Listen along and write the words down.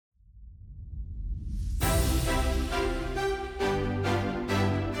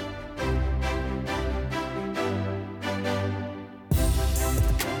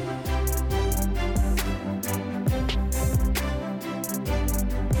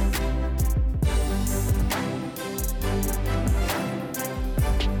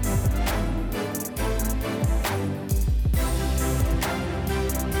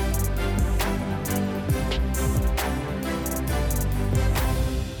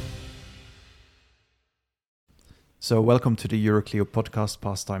So welcome to the Euroclio podcast,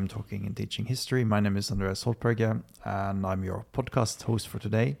 Pastime Talking and Teaching History. My name is Andreas Holtberger, and I'm your podcast host for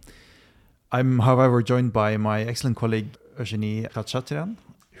today. I'm, however, joined by my excellent colleague, Eugenie Khatchatrian,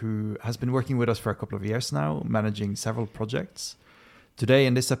 who has been working with us for a couple of years now, managing several projects. Today,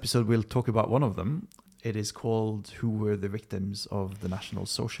 in this episode, we'll talk about one of them. It is called Who Were the Victims of the National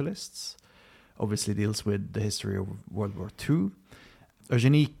Socialists? Obviously deals with the history of World War II.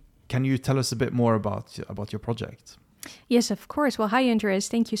 Eugenie, can you tell us a bit more about your project? Yes, of course. Well, hi, Andreas.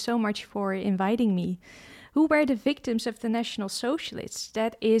 Thank you so much for inviting me. Who were the victims of the National Socialists?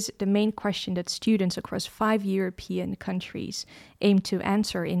 That is the main question that students across 5 European countries aim to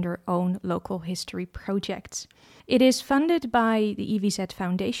answer in their own local history projects. It is funded by the EVZ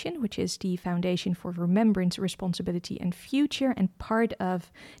Foundation, which is the Foundation for Remembrance, Responsibility and Future, and part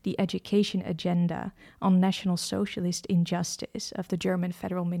of the education agenda on National Socialist injustice of the German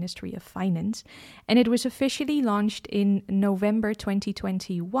Federal Ministry of Finance. And it was officially launched in November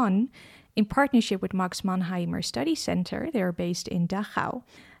 2021 in partnership with Max Mannheimer Study Center. They are based in Dachau.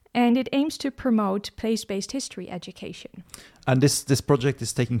 And it aims to promote place-based history education. And this project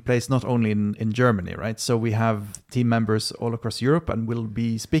is taking place not only in Germany, right? So we have team members all across Europe, and we'll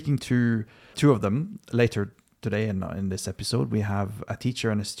be speaking to two of them later today in this episode. We have a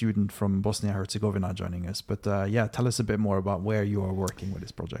teacher and a student from Bosnia-Herzegovina joining us. But tell us a bit more about where you are working with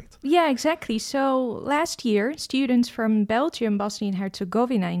this project. Yeah, exactly. So last year, students from Belgium, Bosnia and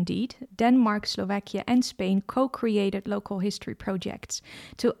Herzegovina indeed, Denmark, Slovakia and Spain co-created local history projects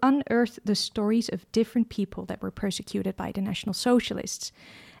to unearth the stories of different people that were persecuted by the National Socialists.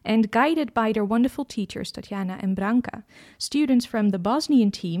 And guided by their wonderful teachers, Tatjana and Branka, students from the Bosnian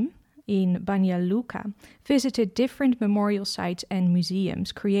team in Banja Luka visited different memorial sites and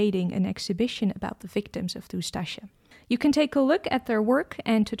museums, creating an exhibition about the victims of the Ustasha. You can take a look at their work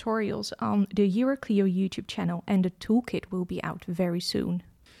and tutorials on the Euroclio YouTube channel, and the toolkit will be out very soon.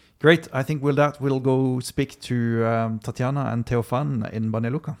 Great. I think with that, we'll go speak to Tatjana and Teofan in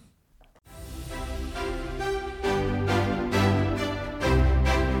Banja Luka.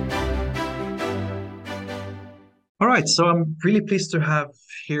 All right, so I'm really pleased to have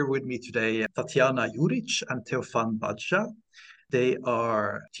here with me today Tatjana Juric and Teofan Badja. They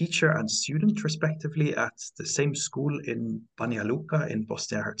are teacher and student, respectively, at the same school in Banja Luka in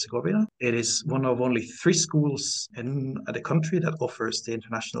Bosnia-Herzegovina. It is one of only 3 schools in the country that offers the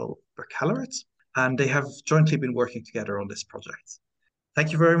International Baccalaureate, and they have jointly been working together on this project.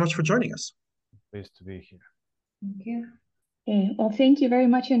 Thank you very much for joining us. Pleased to be here. Thank you. Okay. Well, thank you very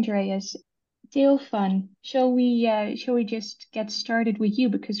much, Andreas. Teofan, shall we just get started with you,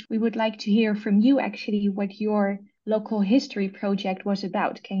 because we would like to hear from you actually what your local history project was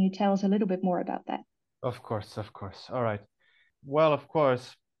about. Can you tell us a little bit more about that? Of course. All right. Well, of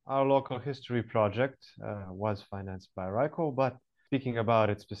course, our local history project was financed by RICO, but speaking about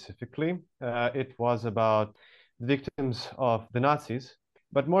it specifically, it was about victims of the Nazis.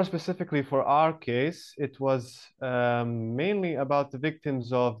 But more specifically for our case, it was mainly about the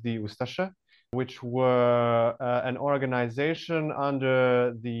victims of the Ustasha, which were an organization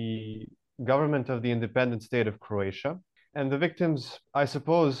under the government of the independent state of Croatia. And the victims, I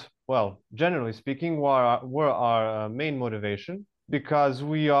suppose, well, generally speaking, were our main motivation, because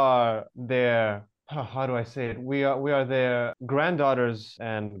we are their, how do I say it? We are their granddaughters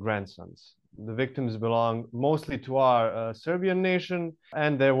and grandsons. The victims belong mostly to our Serbian nation,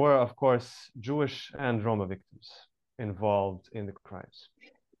 and there were, of course, Jewish and Roma victims involved in the crimes.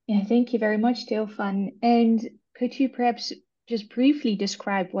 Yeah, thank you very much, Teofan. And could you perhaps just briefly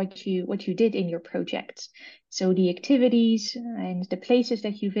describe what you did in your project? So the activities and the places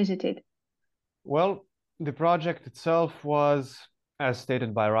that you visited. Well, the project itself was, as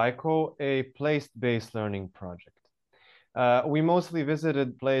stated by RICO, a place-based learning project. We mostly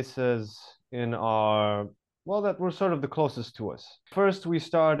visited places that were sort of the closest to us. First, we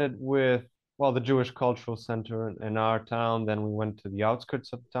started with the Jewish Cultural Center in our town. Then we went to the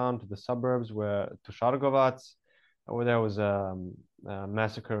outskirts of town, to the suburbs, to Shargovac, where there was a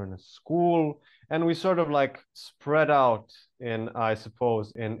massacre in a school. And we sort of spread out in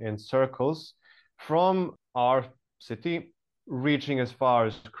circles from our city, reaching as far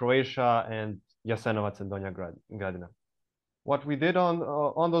as Croatia and Jasenovac and Donja Gradina. What we did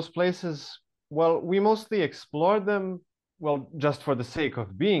on those places, we mostly explored them, just for the sake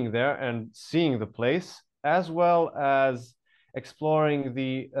of being there and seeing the place, as well as exploring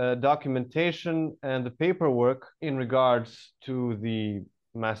the documentation and the paperwork in regards to the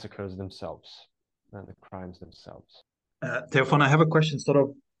massacres themselves and the crimes themselves. Teofan, I have a question sort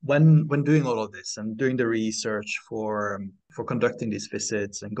of when doing all of this and doing the research for conducting these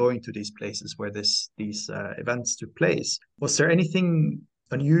visits and going to these places where these events took place, was there anything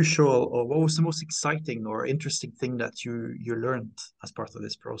unusual, or what was the most exciting or interesting thing that you learned as part of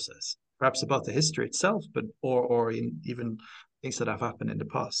this process? Perhaps about the history itself, but or in even things that have happened in the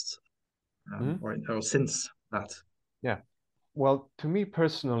past, or since that. Yeah. Well, to me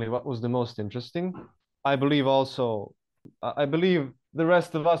personally, what was the most interesting, I believe also, I believe the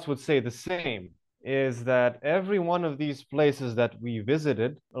rest of us would say the same, is that every one of these places that we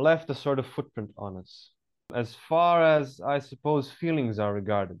visited left a sort of footprint on us. As far as, I suppose, feelings are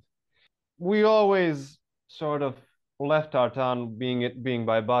regarded, we always sort of left our town, being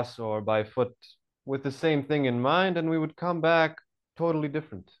by bus or by foot, with the same thing in mind, and we would come back totally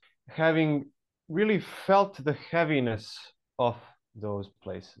different, having really felt the heaviness of those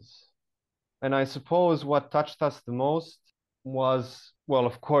places. And I suppose what touched us the most was, well,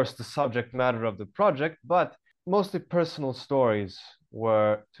 of course, the subject matter of the project, but mostly personal stories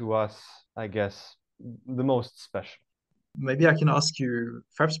were to us, I guess, the most special. Maybe I can ask you,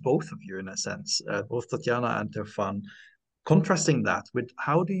 perhaps both of you in a sense, both Tatjana and Teofan, contrasting that with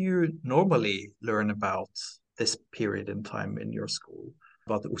how do you normally learn about this period in time in your school,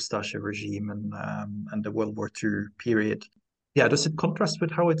 about the Ustashi regime and the World War II period? Yeah, does it contrast with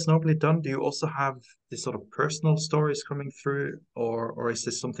how it's normally done? Do you also have this sort of personal stories coming through, or is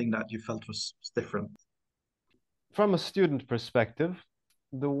this something that you felt was different? From a student perspective,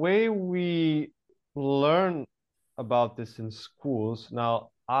 the way we learn about this in schools, now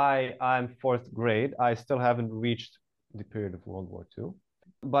I'm fourth grade, I still haven't reached the period of World War II,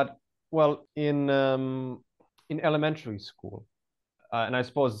 but well, in elementary school, and I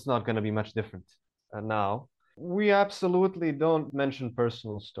suppose it's not going to be much different now, we absolutely don't mention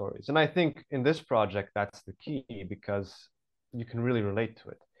personal stories. And I think in this project, that's the key, because you can really relate to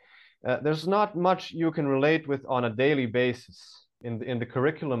it. There's not much you can relate with on a daily basis in the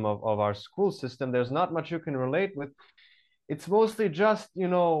curriculum of our school system. There's not much you can relate with. It's mostly just,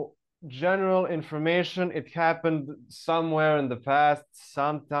 general information. It happened somewhere in the past,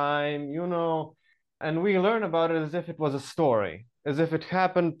 sometime, and we learn about it as if it was a story, as if it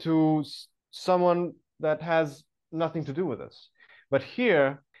happened to someone that has nothing to do with us. But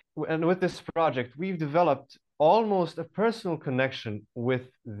here, and with this project, we've developed almost a personal connection with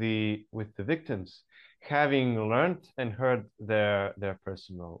the victims, having learned and heard their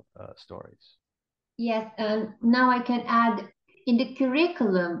personal stories. Yes, and now I can add in the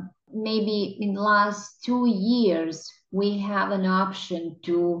curriculum, maybe in the last 2 years, we have an option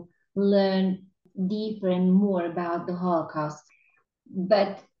to learn deeper and more about the Holocaust.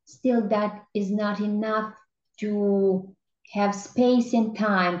 But still, that is not enough to have space and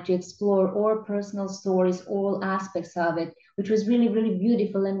time to explore all personal stories, all aspects of it, which was really, really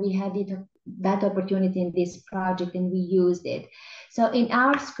beautiful. And we had that opportunity in this project and we used it. So in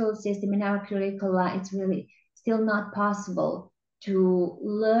our school system, in our curricula, it's really still not possible to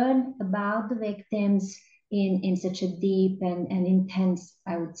learn about the victims in such a deep and intense,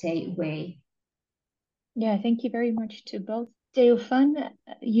 I would say, way. Yeah, thank you very much to both. Teofan,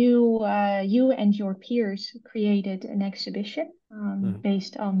 you and your peers created an exhibition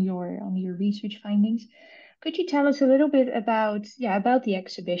based on your research findings. Could you tell us a little bit about the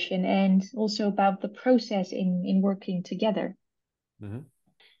exhibition and also about the process in working together? Mm-hmm.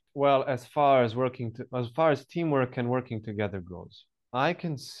 Well, as far as teamwork and working together goes, I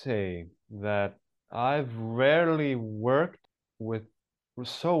can say that I've rarely worked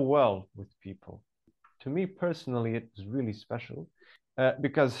so well with people. To me personally, it was really special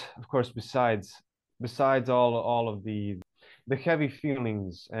because, of course, besides all of the heavy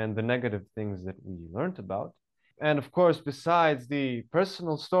feelings and the negative things that we learned about, and of course, besides the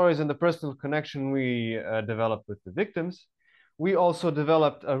personal stories and the personal connection we developed with the victims, we also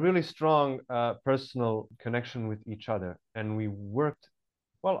developed a really strong personal connection with each other, and we worked,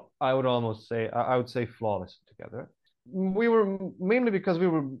 well, I would say flawless together. We were mainly because we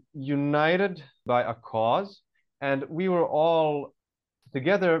were united by a cause, and we were all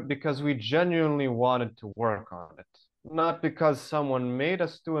together because we genuinely wanted to work on it, not because someone made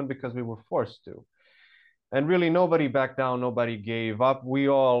us to and because we were forced to. And really, nobody backed down, nobody gave up. We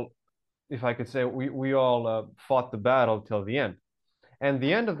all, if I could say, we all fought the battle till the end. And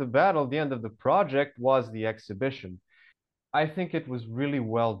the end of the battle, the end of the project was the exhibition. I think it was really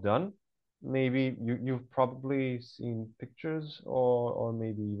well done. Maybe you've probably seen pictures, or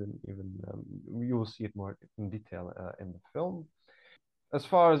maybe even you will see it more in detail in the film. As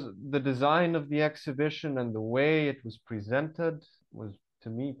far as the design of the exhibition and the way it was presented was, to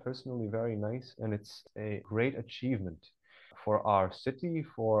me personally, very nice, and it's a great achievement for our city,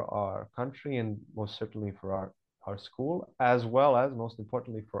 for our country, and most certainly for our school, as well as, most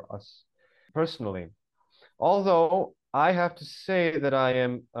importantly, for us personally. Although I have to say that I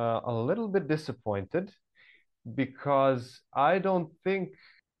am a little bit disappointed because I don't think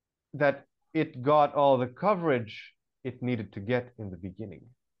that it got all the coverage it needed to get in the beginning.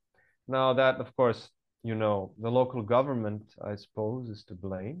 Now that, of course, the local government, I suppose, is to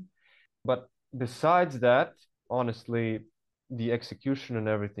blame. But besides that, honestly, the execution and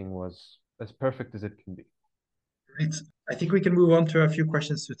everything was as perfect as it can be. Great. I think we can move on to a few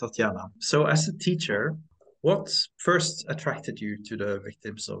questions to Tatiana. So, as a teacher, what first attracted you to the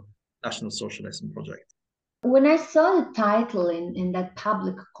Victims of National Socialism project? When I saw the title in that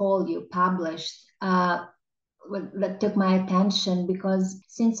public call you published, that took my attention because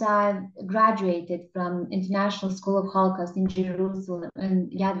since I graduated from International School of Holocaust in Jerusalem, in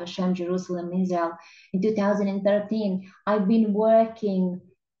Yad Vashem, Jerusalem, Israel, in 2013, I've been working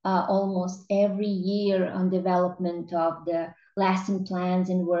almost every year on development of the lesson plans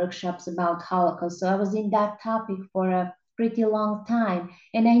and workshops about Holocaust. So I was in that topic for a pretty long time,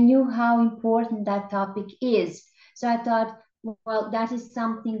 and I knew how important that topic is. So I thought, well, that is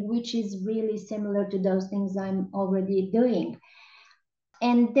something which is really similar to those things I'm already doing.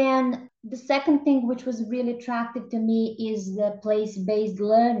 And then the second thing which was really attractive to me is the place-based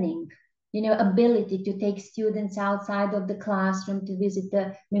learning, ability to take students outside of the classroom to visit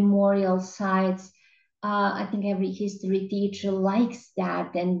the memorial sites. I think every history teacher likes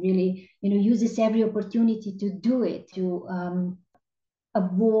that and really, uses every opportunity to do it, to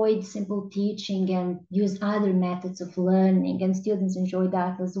avoid simple teaching and use other methods of learning, and students enjoy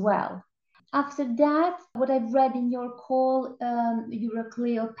that as well. After that, what I've read in your call,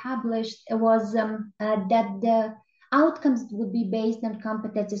 Euroclio published, was that the outcomes would be based on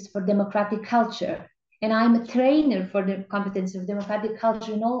competences for democratic culture. And I'm a trainer for the competence of democratic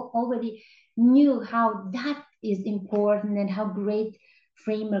culture and already knew how that is important and how great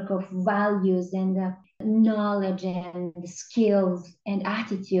framework of values and knowledge and skills and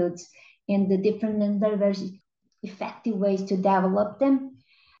attitudes and the different and very, very effective ways to develop them.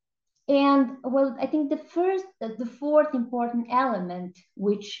 And well, I think the fourth important element,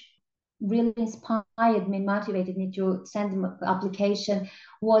 which really inspired me, motivated me to send an application,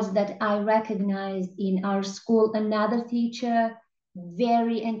 was that I recognized in our school another teacher,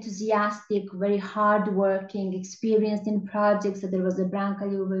 very enthusiastic, very hardworking, experienced in projects. So there was a Branka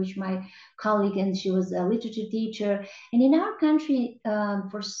Ljubovic, my colleague, and she was a literature teacher. And in our country,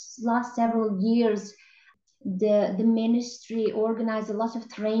 for last several years, the ministry organized a lot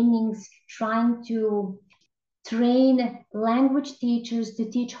of trainings trying to train language teachers to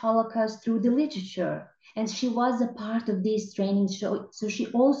teach Holocaust through the literature. And she was a part of these trainings. So she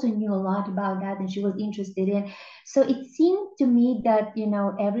also knew a lot about that and she was interested in. So it seemed to me that,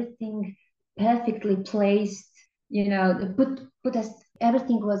 everything perfectly placed, put us,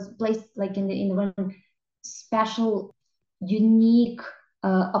 everything was placed like in one special, unique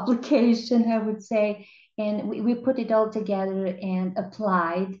application, I would say. And we put it all together and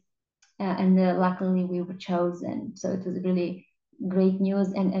applied. And luckily we were chosen. So it was really great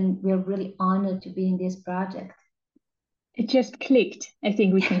news. And we're really honored to be in this project. It just clicked, I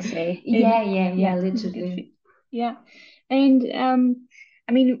think we can say. Yeah, literally. Yeah. And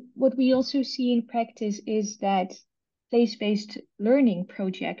I mean, what we also see in practice is that place-based learning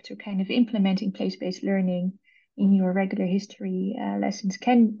projects, or kind of implementing place-based learning in your regular history lessons,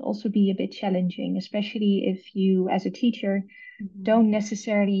 can also be a bit challenging, especially if you, as a teacher, don't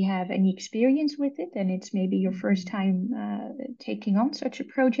necessarily have any experience with it, and it's maybe your first time taking on such a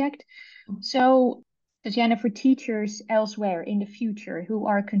project. So, Tatiana, for teachers elsewhere in the future who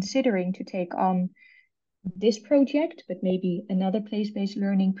are considering to take on this project, but maybe another place-based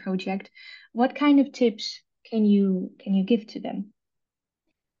learning project, what kind of tips can you give to them?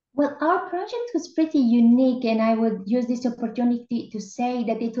 Well, our project was pretty unique, and I would use this opportunity to say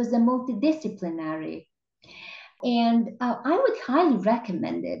that it was a multidisciplinary. And I would highly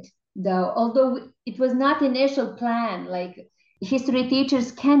recommend it, though, although it was not initial plan, like history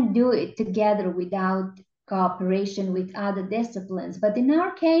teachers can do it together without cooperation with other disciplines. But in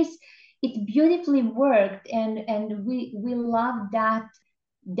our case, it beautifully worked, and we love that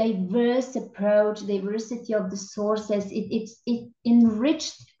diverse approach, diversity of the sources. It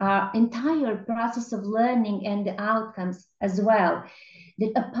enriched our entire process of learning and the outcomes as well.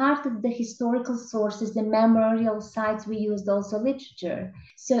 That a part of the historical sources, the memorial sites, we used also literature.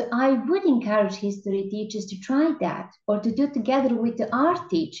 So I would encourage history teachers to try that, or to do together with the art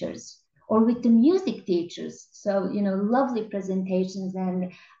teachers or with the music teachers. So, lovely presentations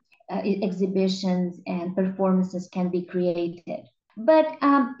and exhibitions and performances can be created. But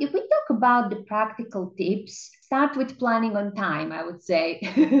if we talk about the practical tips, start with planning on time, I would say.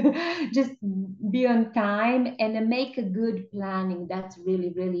 Just be on time and make a good planning. That's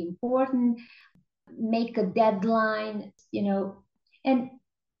really, really important. Make a deadline, and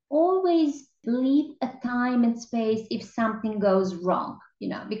always leave a time and space if something goes wrong,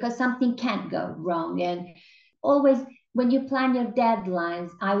 because something can't go wrong. And always, when you plan your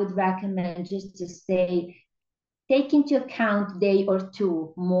deadlines, I would recommend just to say, take into account day or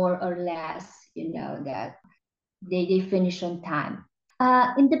two, more or less, that they finish on time.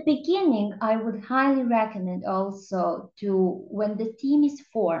 In the beginning, I would highly recommend also to, when the team is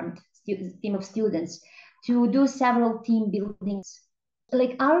formed, team of students, to do several team buildings.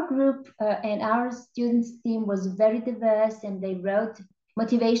 Like our group and our students team was very diverse, and they wrote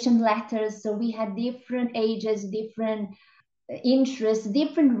motivation letters. So we had different ages, different interests,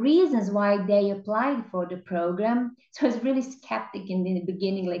 different reasons why they applied for the program. So I was really skeptic in the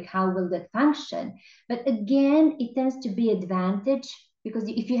beginning, like how will that function? But again, it tends to be advantage, because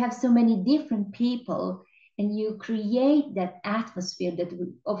if you have so many different people and you create that atmosphere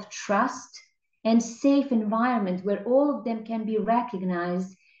of trust and safe environment where all of them can be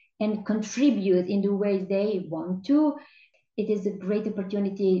recognized and contribute in the ways they want to, it is a great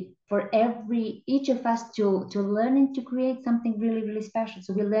opportunity for each of us to learn and to create something really, really special.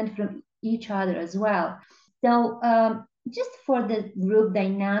 So we learn from each other as well. So just for the group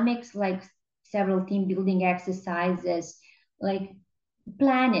dynamics, like several team building exercises, like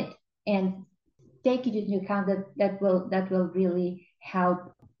plan it and take it into account. That will really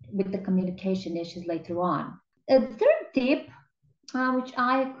help with the communication issues later on. A third tip, which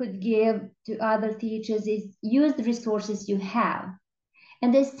I could give to other teachers, is use the resources you have.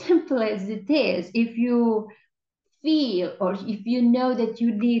 And as simple as it is, if you feel or if you know that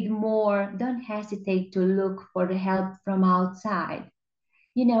you need more, don't hesitate to look for the help from outside.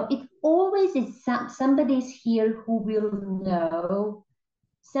 It always is somebody's here who will know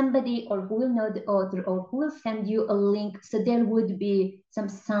somebody, or who will know the author, or who will send you a link. So there would be some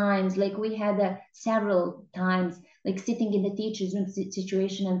signs, like we had several times, like sitting in the teacher's room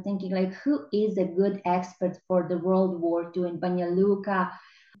situation and thinking, like, who is a good expert for the World War II in Banja Luka?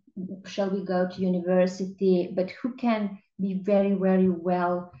 Shall we go to university? But who can be very, very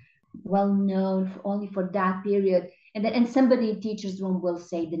well known only for that period? And somebody in teacher's room will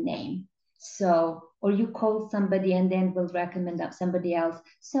say the name. So, or you call somebody and then will recommend somebody else.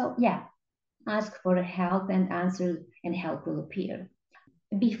 So yeah, ask for help and answer, and help will appear.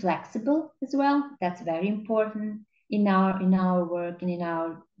 Be flexible as well. That's very important in our work and in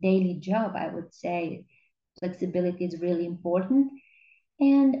our daily job. I would say flexibility is really important.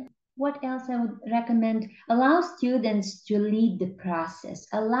 And what else I would recommend? Allow students to lead the process.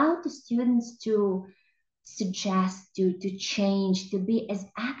 Allow the students to suggest, to change, to be as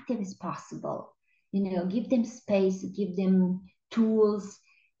active as possible. Give them space, give them tools.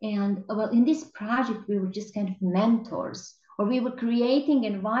 And well, in this project, we were just kind of mentors, or we were creating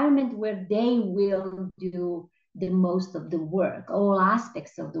an environment where they will do the most of the work, all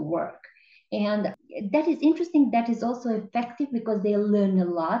aspects of the work. And that is interesting. That is also effective because they learn a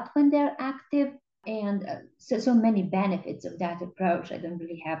lot when they're active. And so many benefits of that approach. I don't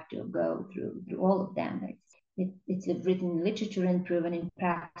really have to go through all of them. It's written in literature and proven in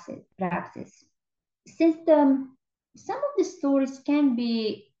praxis. Since some of the stories can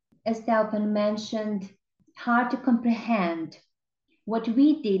be, as Stefan mentioned, hard to comprehend, what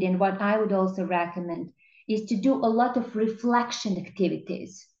we did and what I would also recommend is to do a lot of reflection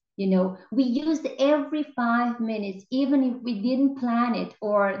activities. We used every 5 minutes, even if we didn't plan it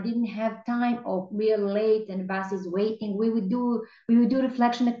or didn't have time, or we're late and the bus is waiting, we would do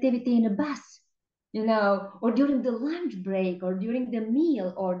reflection activity in a bus, or during the lunch break, or during the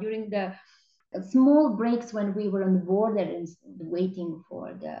meal, or during the small breaks when we were on the border and waiting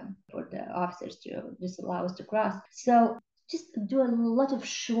for the officers to just allow us to cross. So just do a lot of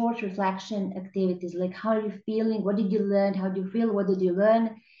short reflection activities, like how are you feeling? What did you learn? How do you feel? What did you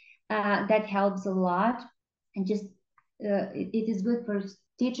learn? That helps a lot. And just it is good for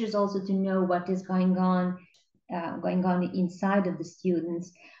teachers also to know what is going on inside of the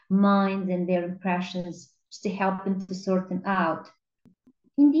students' minds and their impressions, just to help them to sort them out.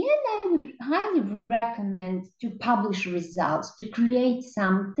 In the end, I would highly recommend to publish results, to create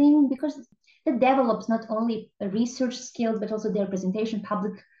something, because that develops not only research skills, but also their presentation,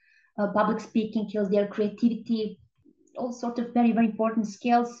 public speaking skills, their creativity, all sorts of very, very important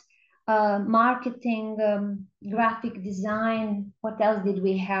skills. Marketing, graphic design, what else did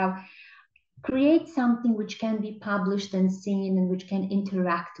we have? create something which can be published and seen and which can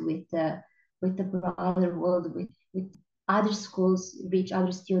interact with the broader world, with other schools, reach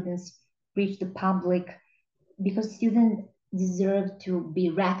other students, reach the public, because students deserve to be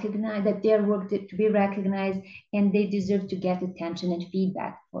recognized, that their work to be recognized, and they deserve to get attention and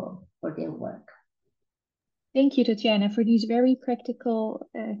feedback for their work. Thank you, Tatiana, for these very practical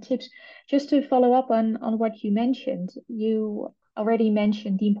tips. Just to follow up on what you mentioned, you already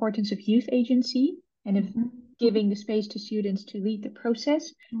mentioned the importance of youth agency and of giving the space to students to lead the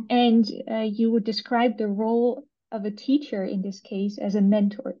process. And you would describe the role of a teacher in this case as a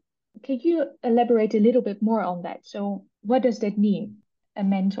mentor. Could you elaborate a little bit more on that? So what does that mean, a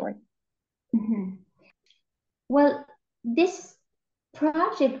mentor? Well, this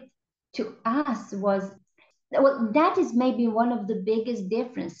project to us was, well, that is maybe one of the biggest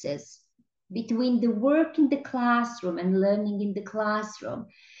differences between the work in the classroom and learning in the classroom.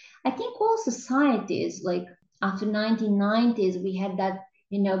 I think all societies, like after 1990s, we had that,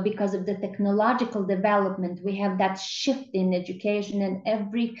 because of the technological development, we have that shift in education, and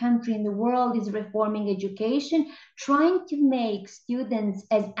every country in the world is reforming education, trying to make students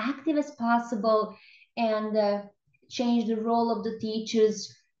as active as possible and change the role of the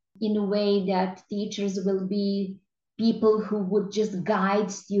teachers in a way that teachers will be people who would just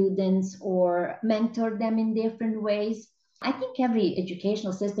guide students or mentor them in different ways. I think every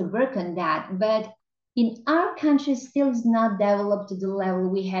educational system works on that, but in our country still is not developed to the level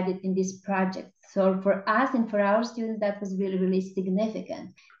we had it in this project. So for us and for our students, that was really, really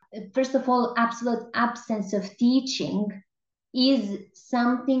significant. First of all, absolute absence of teaching is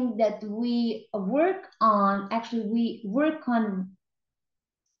something that we work on. Actually, we're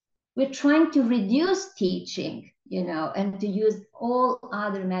trying to reduce teaching, and to use all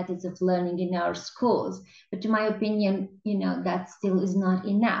other methods of learning in our schools. But to my opinion, that still is not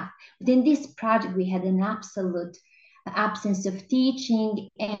enough. But in this project, we had an absolute absence of teaching,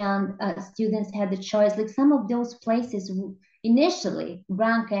 and students had the choice. Like some of those places, initially,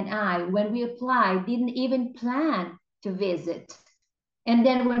 Branka and I, when we applied, didn't even plan to visit. And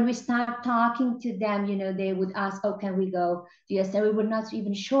then when we start talking to them, they would ask, oh, can we go to ESN? We were not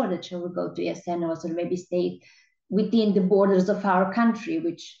even sure that she would go to ESN, or maybe stay within the borders of our country,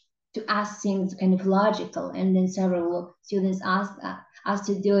 which to us seems kind of logical. And then several students asked us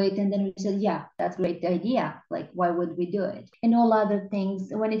to do it. And then we said, yeah, that's a great idea. Like, why would we do it? And all other things.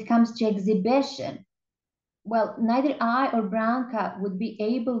 When it comes to exhibition, well, neither I or Branka would be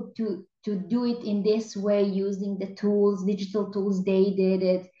able to do it in this way using the tools, digital tools they did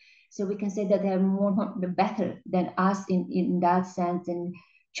it. So we can say that they're more better than us in that sense, and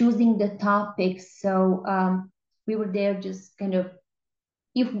choosing the topics. So we were there just kind of,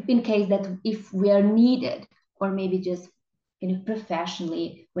 if we are needed, or maybe just kind of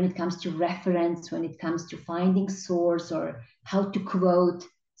professionally, when it comes to reference, when it comes to finding source or how to quote.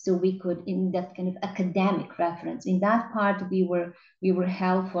 So we could, in that kind of academic reference, in that part, we were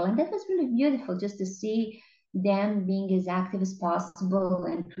helpful. And that was really beautiful, just to see them being as active as possible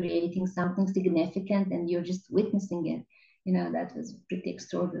and creating something significant, and you're just witnessing it. That was pretty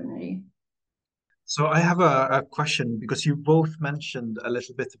extraordinary. So I have a question, because you both mentioned a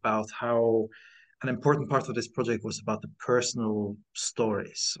little bit about how an important part of this project was about the personal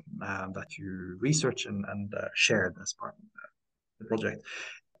stories that you researched and shared as part of the project.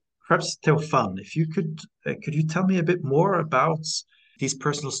 Perhaps Teofan, if you could you tell me a bit more about these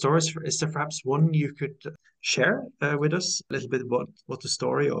personal stories? Is there perhaps one you could share with us a little bit about what the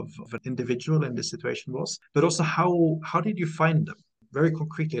story of an individual in this situation was, but also how did you find them? Very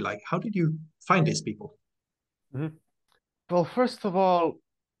concretely, like how did you find these people? Mm-hmm. Well, first of all,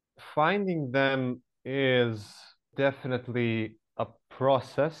 finding them is definitely a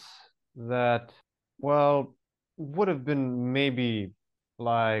process that, well, would have been maybe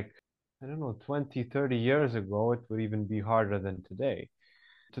like, I don't know, 20, 30 years ago, it would even be harder than today.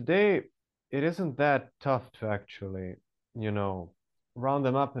 Today, it isn't that tough to actually, round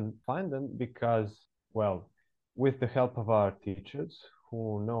them up and find them because, well, with the help of our teachers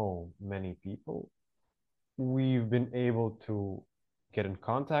who know many people, we've been able to get in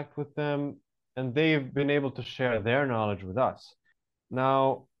contact with them, and they've been able to share their knowledge with us.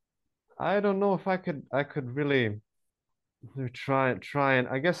 Now, I don't know if I could really try and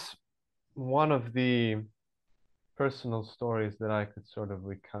I guess one of the personal stories that I could sort of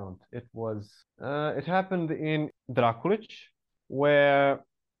recount, it happened in Drakulic, where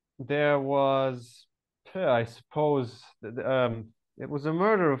there was, I suppose, it was a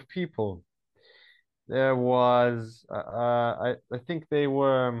murder of people. There was, I think they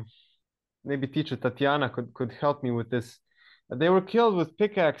were, maybe teacher Tatiana could help me with this. They were killed with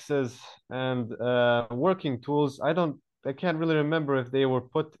pickaxes and working tools. I can't really remember if they were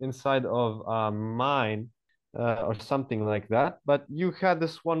put inside of a mine or something like that. But you had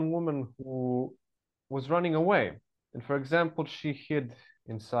this one woman who was running away. And for example, she hid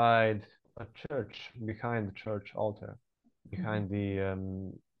inside a church, behind the church altar, behind the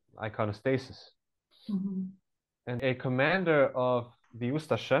iconostasis. Mm-hmm. And a commander of the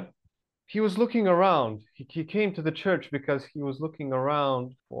Ustasha, he was looking around. He came to the church because he was looking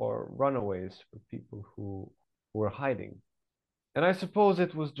around for runaways, for people who were hiding. And I suppose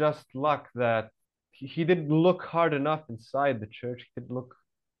it was just luck that he didn't look hard enough inside the church. He didn't look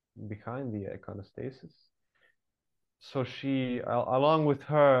behind the iconostasis. So she, along with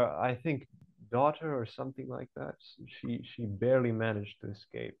her, I think, daughter or something like that, she barely managed to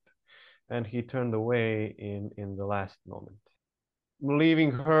escape. And he turned away in the last moment,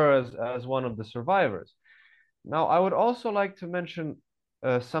 leaving her as one of the survivors. Now, I would also like to mention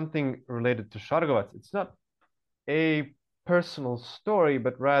something related to Shargovac. It's not a personal story,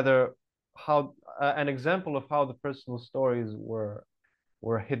 but rather how an example of how the personal stories were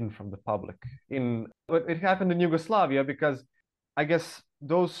hidden from the public. It happened in Yugoslavia because I guess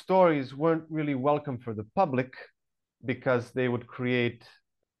those stories weren't really welcome for the public because they would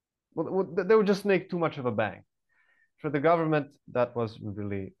just make too much of a bang. For the government, that wasn't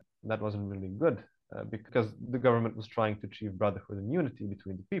really good because the government was trying to achieve brotherhood and unity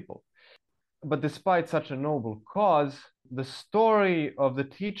between the people. But despite such a noble cause, the story of the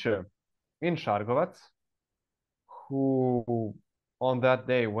teacher in Shargovac, who on that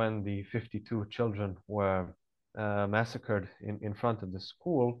day when the 52 children were massacred in front of the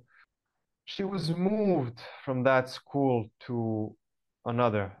school, she was moved from that school to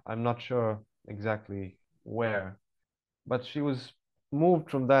another. I'm not sure exactly where, but she was moved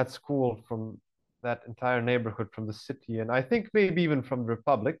from that school, from that entire neighborhood, from the city, and I think maybe even from the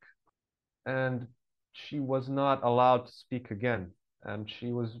Republic. And she was not allowed to speak again. And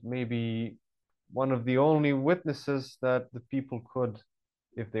she was maybe one of the only witnesses that the people could,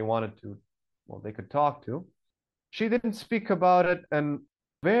 if they wanted to, well, they could talk to. She didn't speak about it, and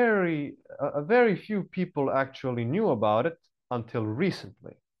very few people actually knew about it until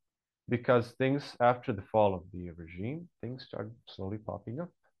recently, because things after the fall of the regime, things started slowly popping up.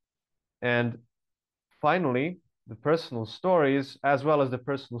 And finally, the personal stories, as well as the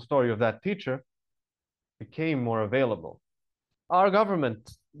personal story of that teacher, became more available. Our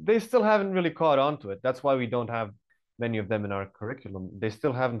government, they still haven't really caught on to it. That's why we don't have many of them in our curriculum. They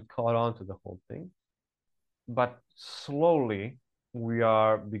still haven't caught on to the whole thing. But slowly, we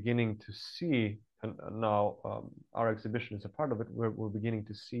are beginning to see, and now our exhibition is a part of it, we're beginning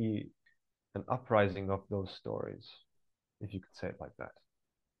to see an uprising of those stories, if you could say it like that.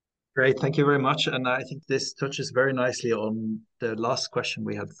 Great, thank you very much. And I think this touches very nicely on the last question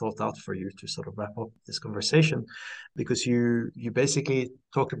we had thought out for you to sort of wrap up this conversation, because you basically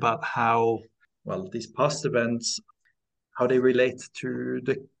talk about how, well, these past events, how they relate to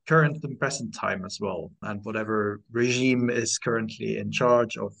the current and present time as well, and whatever regime is currently in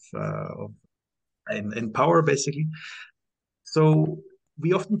charge of in power, basically. So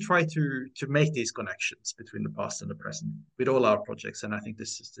we often try to make these connections between the past and the present with all our projects, and I think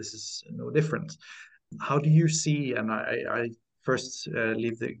this is no different. How do you see? And I first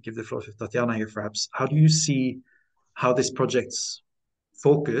give the floor to Tatiana here, perhaps. How do you see how this project's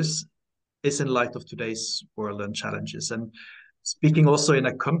focus is in light of today's world and challenges, and speaking also in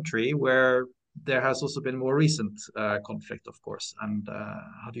a country where there has also been more recent conflict, of course, and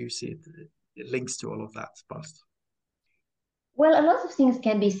how do you see it? It links to all of that past. Well, a lot of things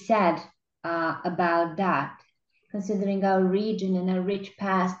can be said about that, considering our region and our rich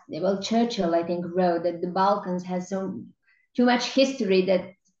past. Well, Churchill, I think, wrote that the Balkans has too much history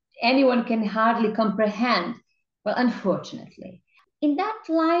that anyone can hardly comprehend. Well, unfortunately. In that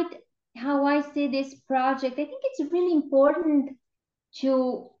light, how I see this project, I think it's really important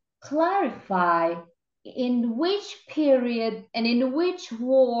to clarify in which period and in which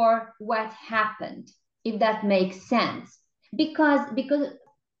war what happened, if that makes sense. Because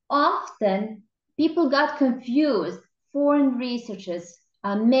often people got confused, foreign researchers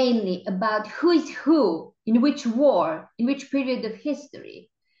mainly, about who is who, in which war, in which period of history,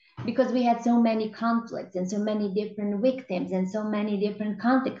 because we had so many conflicts and so many different victims and so many different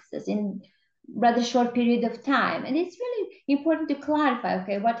contexts in rather short period of time. And it's really important to clarify,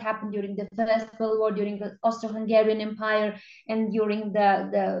 okay, what happened during the First World War, during the Austro-Hungarian Empire, and during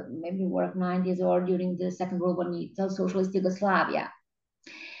the maybe War of 90s, or during the Second World War in socialist Yugoslavia.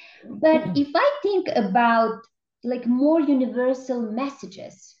 But if I think about like more universal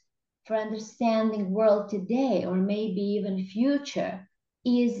messages for understanding world today or maybe even future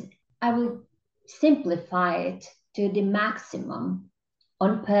is, I will simplify it to the maximum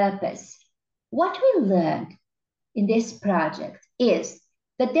on purpose. What we learned in this project is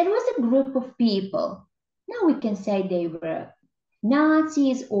that there was a group of people, now we can say they were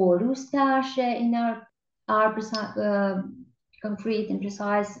Nazis or Ustache in our concrete and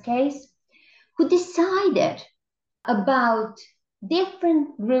precise case, who decided about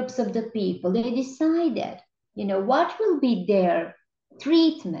different groups of the people. They decided, what will be their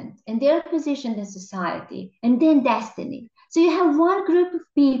treatment and their position in society, and then destiny. So you have one group of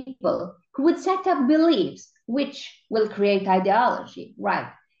people who would set up beliefs which will create ideology,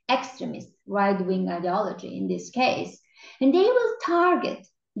 right? Extremist, right-wing ideology in this case. And they will target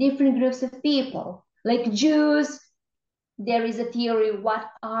different groups of people, like Jews. There is a theory, what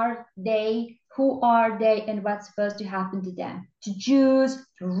are they, who are they, and what's supposed to happen to them, to Jews,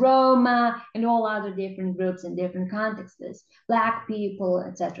 to Roma, and all other different groups in different contexts, Black people,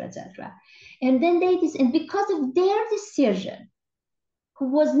 etc., etc. And then and because of their decision, who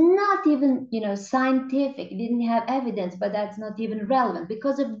was not even, scientific, didn't have evidence, but that's not even relevant.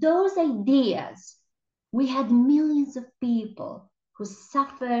 Because of those ideas, we had millions of people who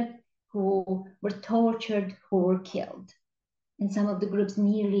suffered, who were tortured, who were killed. And some of the groups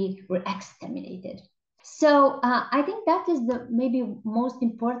nearly were exterminated. So I think that is the maybe most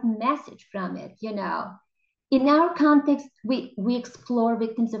important message from it. In our context, we explore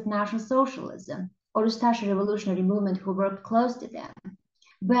victims of National Socialism or Ustache revolutionary movement who worked close to them.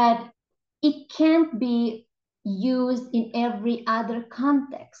 But it can't be used in every other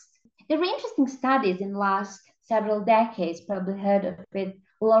context. There were interesting studies in the last several decades, probably heard of it.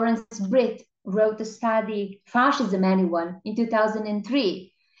 Lawrence Britt wrote a study, Fascism Anyone, in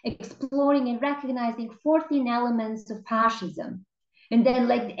 2003, exploring and recognizing 14 elements of fascism. And then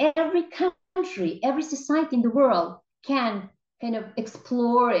like every country, every society in the world can kind of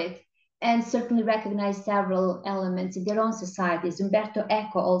explore it and certainly recognize several elements in their own societies. Umberto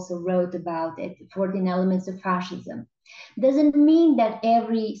Eco also wrote about it, 14 elements of fascism. Doesn't mean that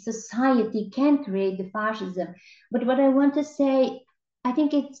every society can create the fascism. But what I want to say, I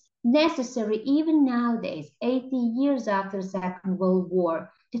think it's necessary even nowadays, 80 years after the Second World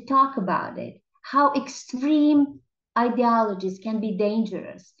War, to talk about it, how extreme ideologies can be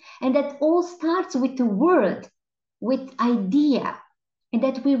dangerous. And that all starts with the word, with idea, and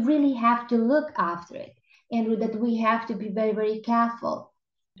that we really have to look after it, and that we have to be very, very careful.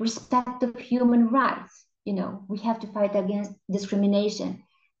 Respect of human rights. We have to fight against discrimination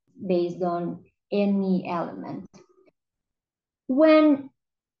based on any element. When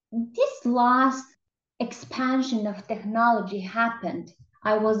this last expansion of technology happened,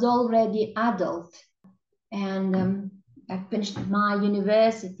 I was already adult, and I finished my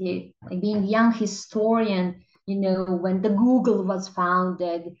university, being a young historian, when the Google was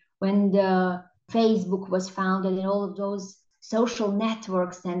founded, when the Facebook was founded, and all of those social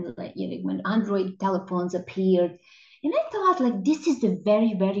networks, and when Android telephones appeared. And I thought, this is a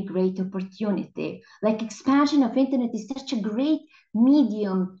very, very great opportunity. Expansion of internet is such a great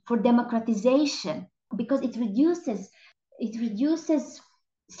medium for democratization because it reduces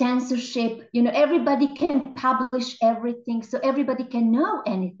censorship. Everybody can publish everything, so everybody can know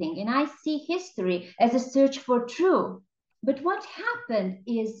anything. And I see history as a search for truth. But what happened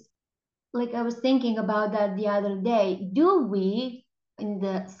is, I was thinking about that the other day, do we, in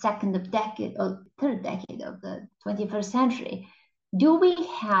the third decade of the 21st century, do we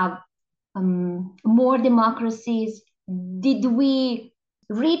have more democracies? Did we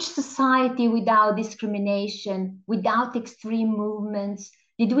reach society without discrimination, without extreme movements?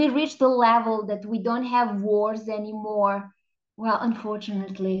 Did we reach the level that we don't have wars anymore? Well,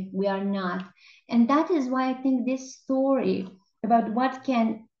 unfortunately, we are not. And that is why I think this story about what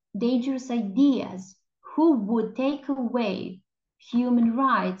can dangerous ideas, who would take away human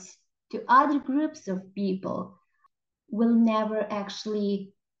rights to other groups of people, will never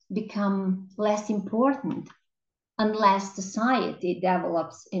actually become less important unless society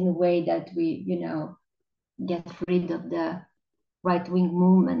develops in a way that we, get rid of the right-wing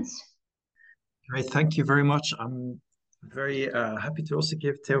movements. Great, thank you very much. I'm very happy to also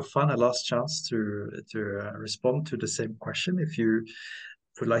give Theo Van a last chance to respond to the same question. If you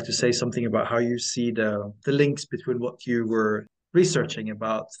would like to say something about how you see the links between what you were researching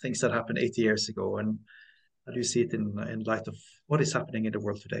about things that happened 80 years ago, and how do you see it in light of what is happening in the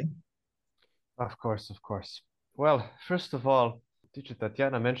world today? Of course. Well, first of all, teacher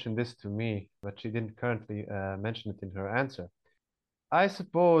Tatiana mentioned this to me, but she didn't currently mention it in her answer. I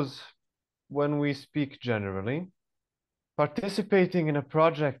suppose when we speak generally, participating in a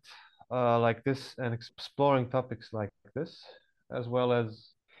project like this and exploring topics like this, as well as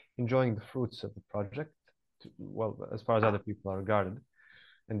enjoying the fruits of the project, well, as far as other people are regarded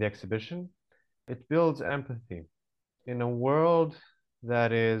in the exhibition, it builds empathy in a world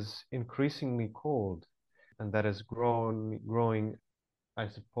that is increasingly cold and that is growing, I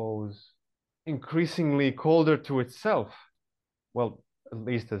suppose, increasingly colder to itself. Well, at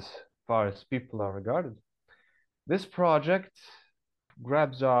least as far as people are regarded. This project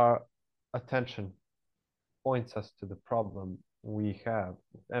grabs our attention, points us to the problem we have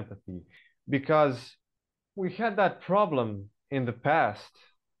with empathy, because we had that problem in the past,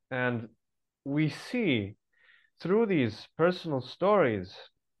 and we see through these personal stories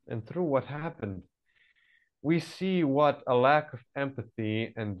and through what happened, we see what a lack of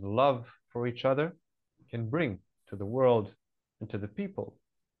empathy and love for each other can bring to the world and to the people.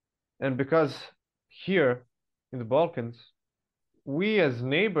 And because here in the Balkans, we as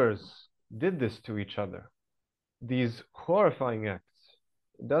neighbors did this to each other, these horrifying acts.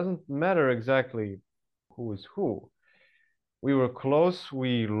 It doesn't matter exactly who is who. We were close,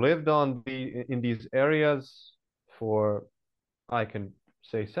 we lived in these areas for, I can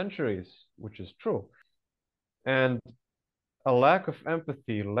say, centuries, which is true. And a lack of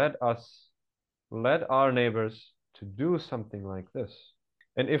empathy led our neighbors to do something like this.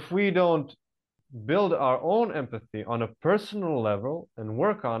 And if we don't build our own empathy on a personal level and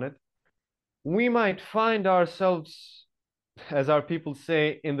work on it, we might find ourselves, as our people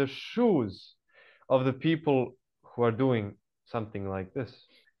say, in the shoes of the people who are doing something like this.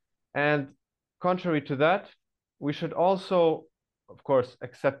 And contrary to that, we should also, of course,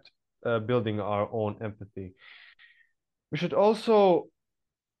 accept building our own empathy. We should also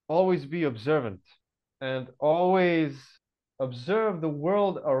always be observant and always observe the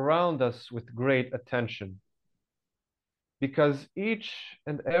world around us with great attention, because each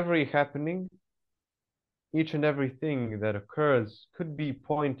and every happening, each and everything that occurs could be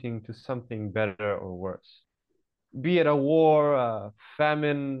pointing to something better or worse. Be it a war, a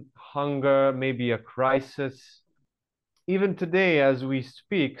famine, hunger, maybe a crisis. Even today, as we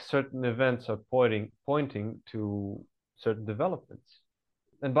speak, certain events are pointing to certain developments.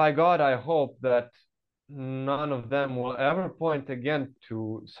 And by God, I hope that none of them will ever point again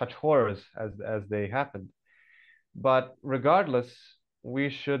to such horrors as they happened. But regardless, we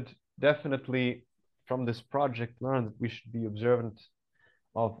should definitely, from this project, learn that we should be observant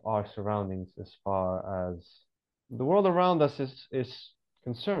of our surroundings as far as the world around us is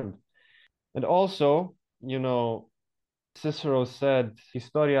concerned. And also, you know, Cicero said,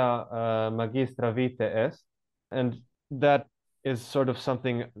 Historia magistra vitae est, and that is sort of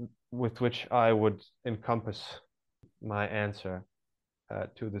something with which I would encompass my answer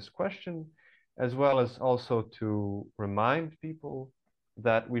to this question, as well as also to remind people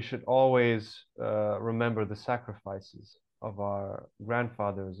that we should always remember the sacrifices of our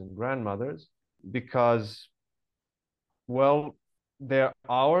grandfathers and grandmothers, because, well, they're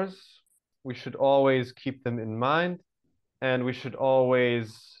ours. We should always keep them in mind, and we should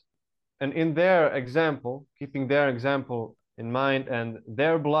always, and in their example, keeping their example in mind and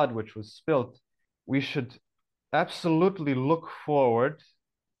their blood which was spilt, we should absolutely look forward,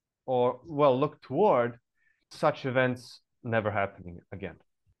 or, well, look toward such events never happening again.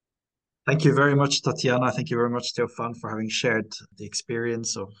 Thank you very much, Tatiana. Thank you very much, Teofan, for having shared the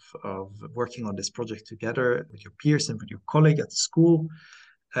experience of working on this project together with your peers and with your colleague at the school.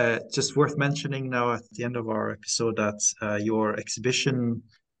 Just worth mentioning now at the end of our episode that your exhibition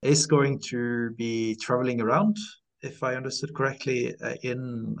is going to be traveling around, if I understood correctly,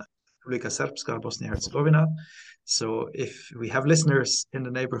 in Republika Srpska, Bosnia-Herzegovina. So if we have listeners in the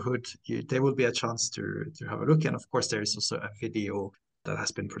neighborhood, they will be a chance to have a look. And of course, there is also a video that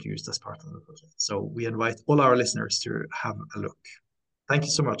has been produced as part of the project. So we invite all our listeners to have a look. Thank you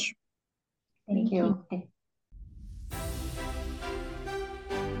so much. Thank you.